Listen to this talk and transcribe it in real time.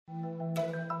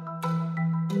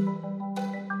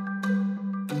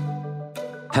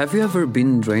Have you ever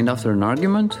been drained after an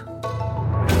argument?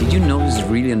 Did you notice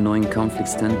really annoying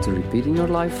conflicts tend to repeat in your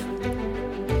life?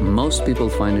 Most people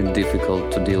find it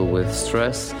difficult to deal with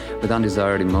stress, with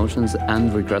undesired emotions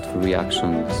and regretful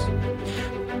reactions.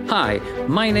 Hi,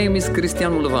 my name is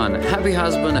Cristian Moldovan, happy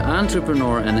husband,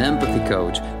 entrepreneur and empathy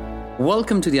coach.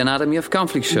 Welcome to the Anatomy of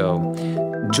Conflict show.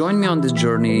 Join me on this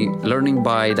journey, learning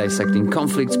by dissecting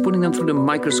conflicts, putting them through the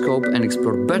microscope and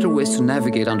explore better ways to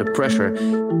navigate under pressure.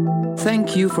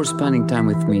 Thank you for spending time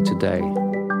with me today.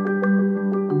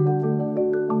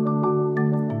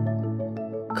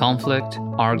 Conflict,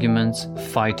 arguments,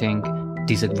 fighting,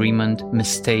 disagreement,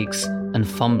 mistakes, and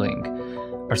fumbling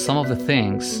are some of the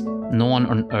things no one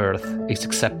on earth is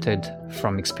accepted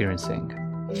from experiencing.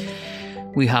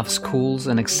 We have schools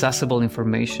and accessible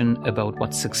information about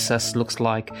what success looks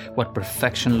like, what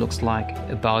perfection looks like,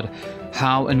 about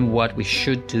how and what we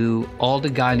should do, all the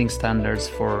guiding standards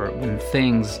for when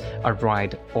things are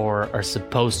right or are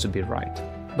supposed to be right.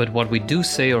 But what we do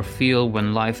say or feel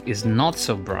when life is not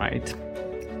so bright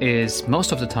is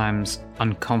most of the times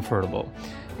uncomfortable.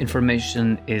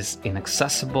 Information is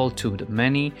inaccessible to the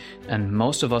many, and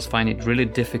most of us find it really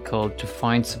difficult to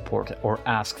find support or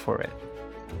ask for it.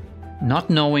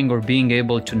 Not knowing or being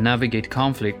able to navigate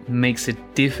conflict makes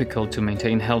it difficult to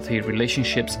maintain healthy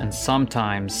relationships, and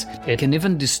sometimes it can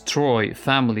even destroy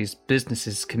families,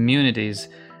 businesses, communities,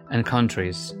 and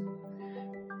countries.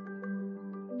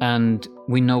 And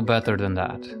we know better than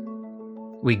that.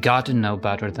 We got to know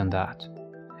better than that.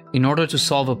 In order to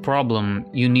solve a problem,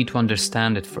 you need to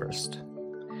understand it first.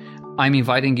 I'm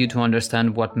inviting you to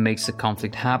understand what makes a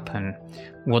conflict happen,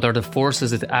 what are the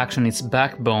forces that act on its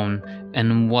backbone,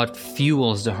 and what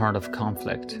fuels the heart of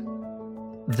conflict.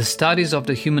 The studies of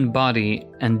the human body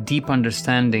and deep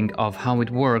understanding of how it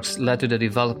works led to the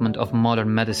development of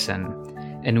modern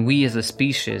medicine, and we as a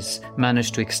species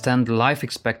managed to extend life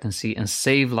expectancy and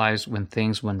save lives when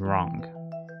things went wrong.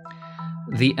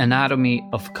 The anatomy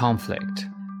of conflict.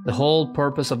 The whole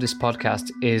purpose of this podcast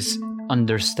is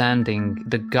understanding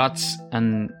the guts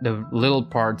and the little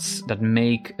parts that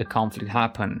make a conflict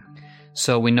happen.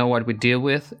 So we know what we deal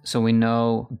with, so we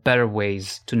know better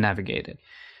ways to navigate it.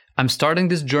 I'm starting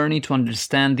this journey to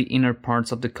understand the inner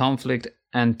parts of the conflict,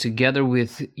 and together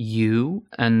with you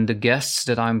and the guests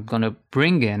that I'm going to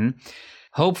bring in,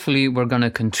 hopefully we're going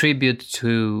to contribute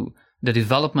to the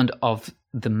development of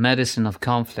the medicine of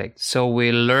conflict. So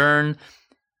we learn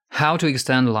how to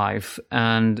extend life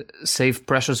and save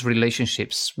precious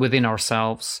relationships within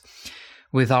ourselves,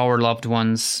 with our loved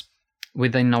ones,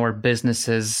 within our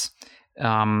businesses,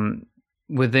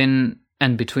 within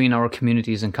and between our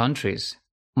communities and countries.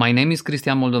 My name is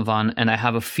Cristian Moldovan, and I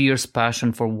have a fierce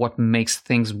passion for what makes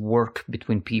things work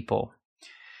between people.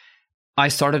 I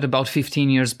started about 15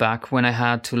 years back when I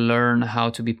had to learn how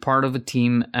to be part of a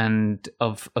team and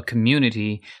of a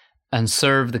community and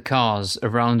serve the cause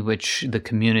around which the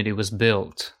community was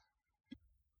built.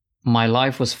 My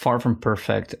life was far from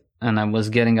perfect, and I was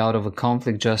getting out of a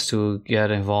conflict just to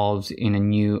get involved in a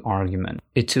new argument.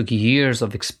 It took years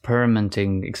of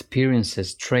experimenting,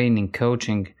 experiences, training,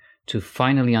 coaching to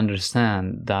finally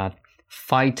understand that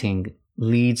fighting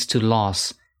leads to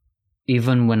loss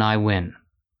even when I win.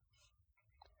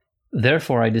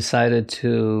 Therefore, I decided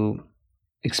to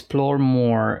explore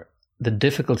more the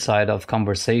difficult side of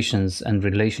conversations and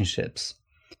relationships.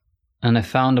 And I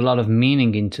found a lot of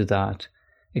meaning into that,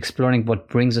 exploring what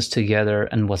brings us together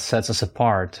and what sets us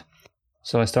apart.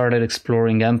 So I started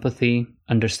exploring empathy,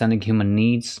 understanding human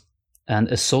needs, and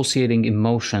associating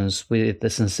emotions with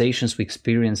the sensations we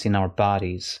experience in our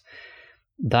bodies.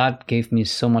 That gave me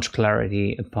so much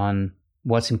clarity upon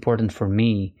what's important for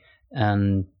me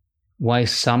and why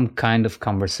some kind of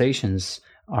conversations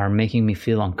are making me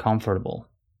feel uncomfortable.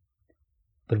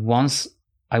 But once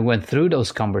I went through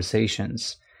those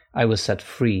conversations, I was set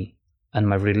free, and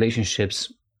my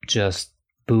relationships just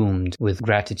boomed with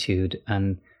gratitude,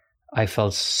 and I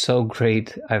felt so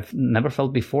great. I've never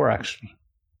felt before, actually.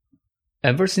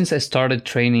 Ever since I started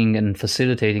training and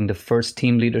facilitating the first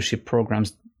team leadership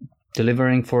programs,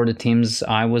 delivering for the teams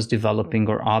I was developing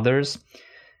or others,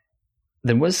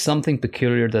 there was something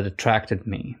peculiar that attracted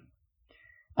me.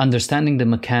 Understanding the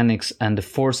mechanics and the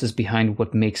forces behind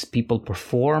what makes people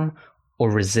perform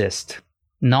or resist.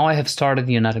 Now I have started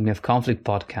the Anatomy of Conflict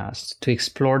podcast to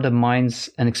explore the minds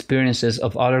and experiences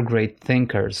of other great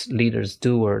thinkers, leaders,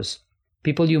 doers,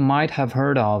 people you might have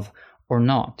heard of or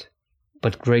not,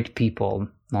 but great people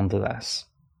nonetheless.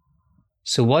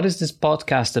 So what is this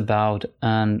podcast about,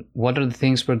 and what are the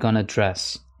things we're going to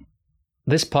address?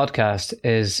 This podcast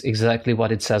is exactly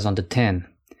what it says on the tin.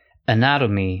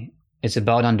 Anatomy is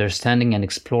about understanding and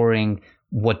exploring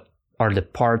what are the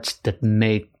parts that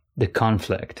make the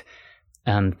conflict.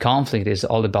 And conflict is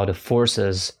all about the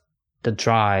forces that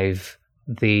drive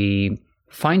the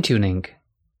fine-tuning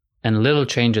and little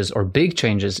changes or big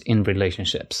changes in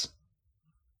relationships.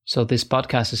 So this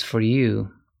podcast is for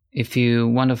you. If you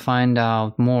want to find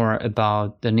out more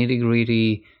about the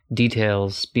nitty-gritty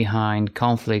details behind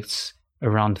conflicts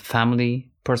around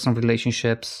family, personal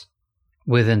relationships,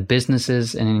 within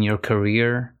businesses and in your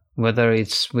career, whether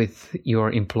it's with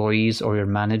your employees or your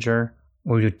manager,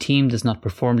 or your team does not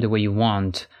perform the way you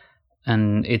want,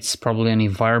 and it's probably an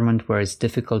environment where it's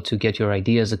difficult to get your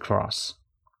ideas across,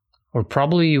 or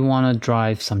probably you want to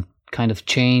drive some kind of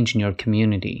change in your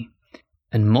community.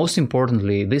 And most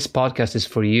importantly, this podcast is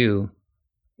for you.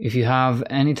 If you have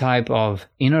any type of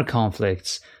inner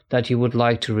conflicts that you would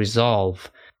like to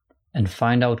resolve and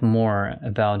find out more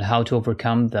about how to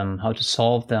overcome them, how to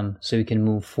solve them so you can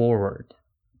move forward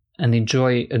and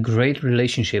enjoy a great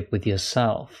relationship with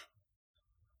yourself.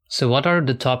 So what are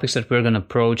the topics that we're going to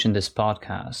approach in this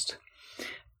podcast?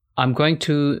 I'm going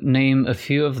to name a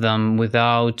few of them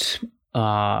without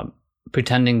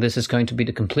pretending this is going to be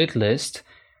the complete list,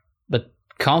 but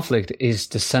conflict is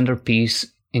the centerpiece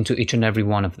into each and every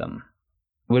one of them.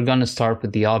 We're going to start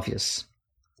with the obvious.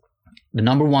 The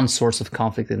number one source of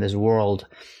conflict in this world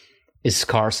is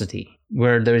scarcity,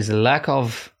 where there is a lack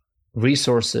of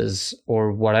resources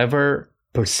or whatever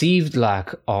perceived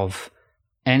lack of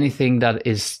anything that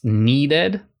is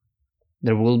needed,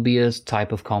 there will be a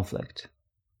type of conflict.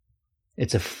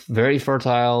 It's a very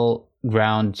fertile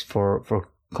ground for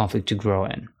conflict to grow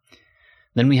in.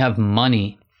 Then we have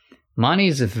money. Money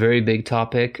is a very big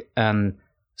topic, and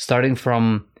starting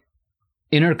from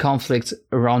inner conflicts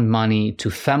around money to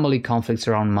family conflicts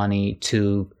around money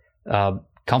to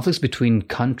conflicts between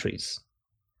countries.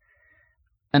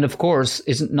 And of course,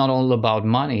 it's not all about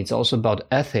money, it's also about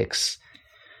ethics.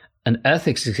 And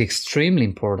ethics is extremely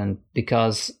important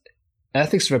because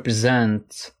ethics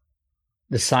represent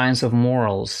the science of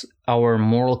morals, our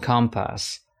moral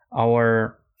compass,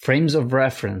 our frames of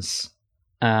reference.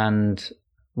 And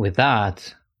with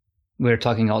that, we're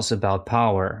talking also about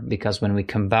power, because when we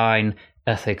combine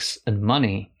ethics and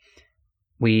money,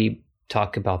 we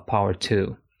talk about power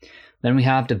too. Then we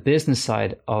have the business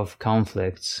side of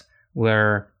conflicts,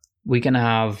 where we can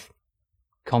have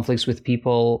conflicts with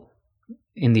people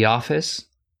in the office,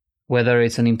 whether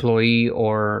it's an employee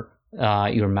or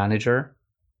your manager,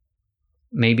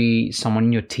 maybe someone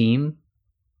in your team.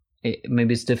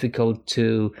 Maybe it's difficult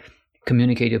to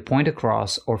communicate your point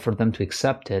across or for them to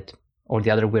accept it, or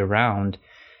the other way around.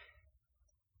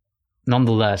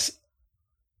 Nonetheless,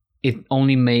 it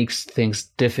only makes things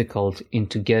difficult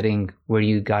into getting where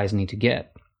you guys need to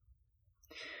get.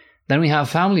 Then we have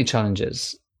family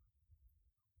challenges.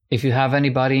 If you have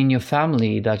anybody in your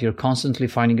family that you're constantly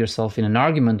finding yourself in an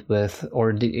argument with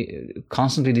or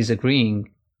constantly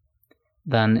disagreeing,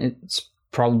 then it's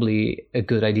probably a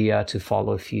good idea to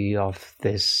follow a few of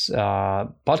these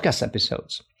podcast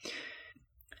episodes.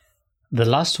 The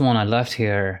last one I left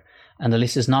here, and the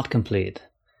list is not complete,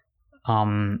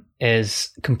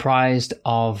 is comprised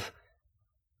of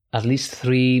at least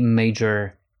 3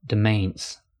 major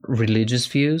domains: religious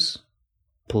views,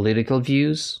 political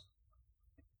views,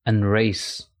 and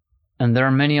race. And there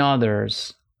are many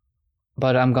others,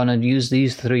 but I'm going to use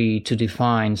these 3 to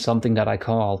define something that I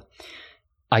call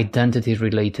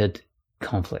identity-related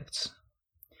conflicts.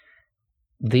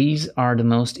 These are the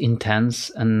most intense,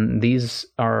 and these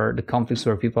are the conflicts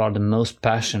where people are the most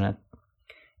passionate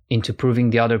into proving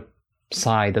the other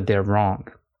side that they're wrong.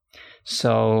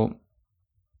 So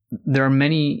there are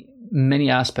many, many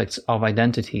aspects of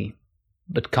identity,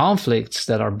 but conflicts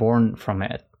that are born from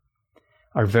it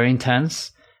are very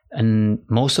intense and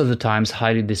most of the times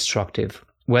highly destructive.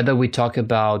 Whether we talk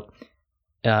about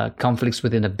conflicts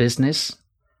within a business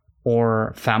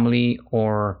or family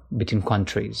or between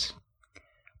countries.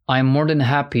 I'm more than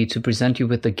happy to present you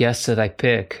with the guests that I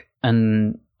pick,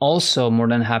 and also more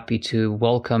than happy to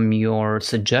welcome your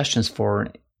suggestions for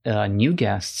new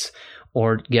guests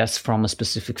or guests from a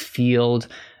specific field.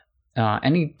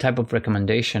 Any type of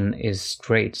recommendation is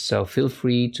great. So feel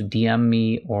free to DM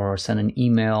me or send an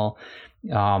email,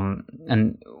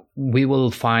 and we will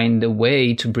find a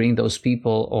way to bring those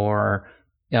people or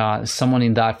someone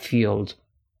in that field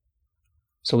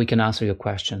so we can answer your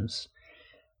questions.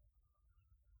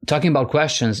 Talking about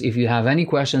questions, if you have any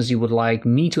questions you would like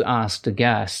me to ask the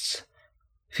guests,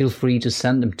 feel free to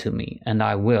send them to me, and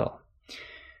I will.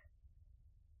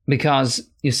 Because,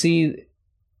 you see,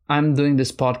 I'm doing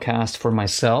this podcast for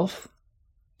myself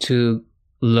to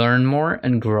learn more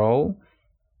and grow,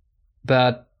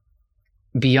 but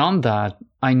beyond that,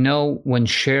 I know when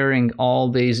sharing all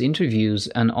these interviews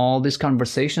and all these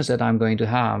conversations that I'm going to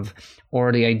have,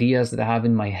 or the ideas that I have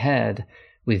in my head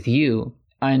with you,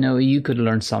 I know you could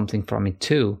learn something from it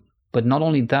too. But not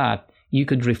only that, you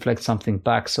could reflect something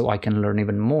back so I can learn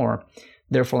even more.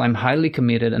 Therefore, I'm highly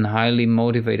committed and highly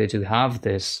motivated to have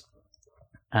this.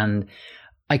 And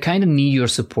I kind of need your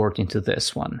support into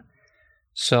this one.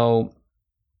 So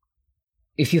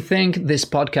if you think this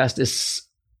podcast is,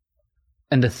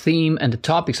 and the theme and the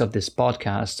topics of this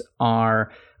podcast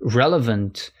are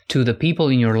relevant to the people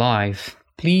in your life,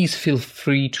 please feel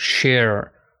free to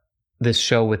share this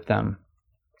show with them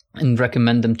and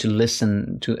recommend them to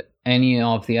listen to any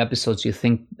of the episodes you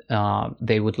think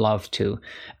they would love to.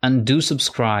 And do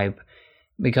subscribe,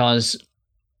 because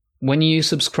when you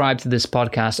subscribe to this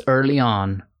podcast early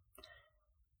on,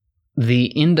 the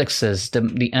indexes,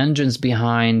 the engines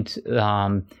behind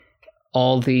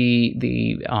all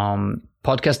the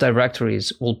podcast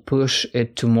directories will push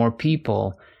it to more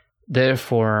people.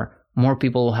 Therefore, more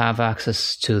people will have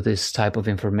access to this type of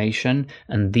information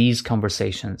and these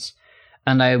conversations.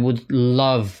 And I would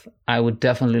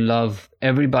definitely love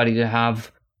everybody to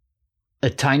have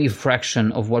a tiny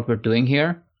fraction of what we're doing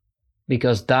here,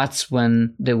 because that's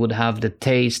when they would have the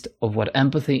taste of what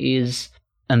empathy is,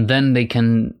 and then they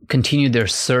can continue their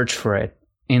search for it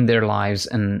in their lives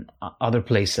and other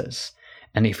places.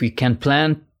 And if we can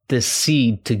plant this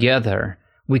seed together,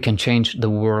 we can change the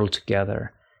world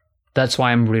together. That's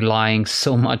why I'm relying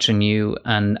so much on you,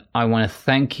 and I want to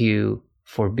thank you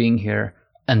for being here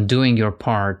and doing your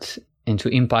part into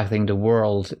impacting the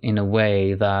world in a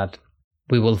way that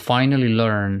we will finally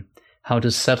learn how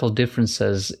to settle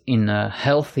differences in a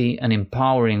healthy and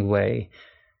empowering way.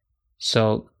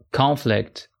 So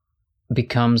conflict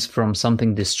becomes from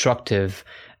something destructive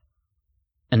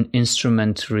an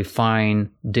instrument to refine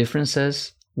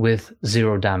differences with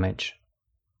zero damage.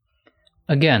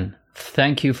 Again,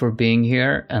 thank you for being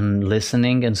here and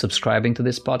listening and subscribing to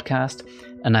this podcast.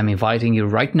 And I'm inviting you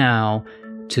right now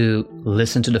to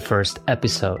listen to the first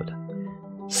episode.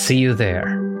 See you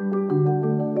there.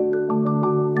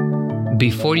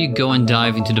 Before you go and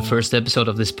dive into the first episode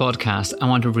of this podcast, I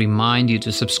want to remind you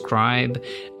to subscribe.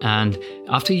 And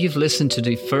after you've listened to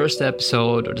the first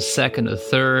episode or the second or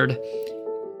third,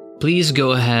 please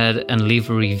go ahead and leave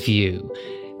a review.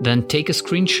 Then take a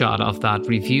screenshot of that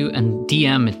review and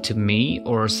DM it to me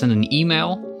or send an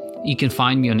email. You can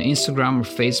find me on Instagram or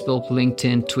Facebook,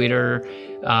 LinkedIn, Twitter.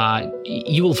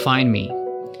 You will find me.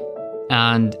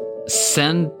 And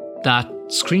send that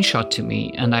screenshot to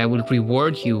me, and I will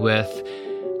reward you with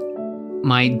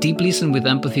my Deep Listen with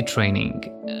Empathy training.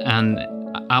 And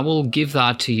I will give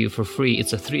that to you for free.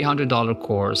 It's a $300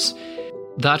 course.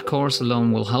 That course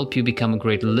alone will help you become a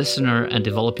great listener and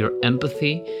develop your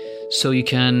empathy, so you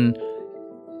can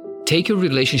take your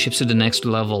relationships to the next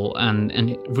level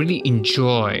and really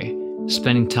enjoy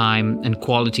spending time and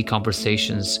quality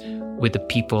conversations with the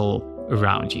people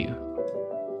around you.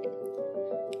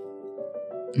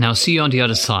 Now, see you on the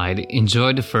other side.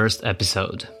 Enjoy the first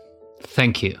episode.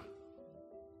 Thank you.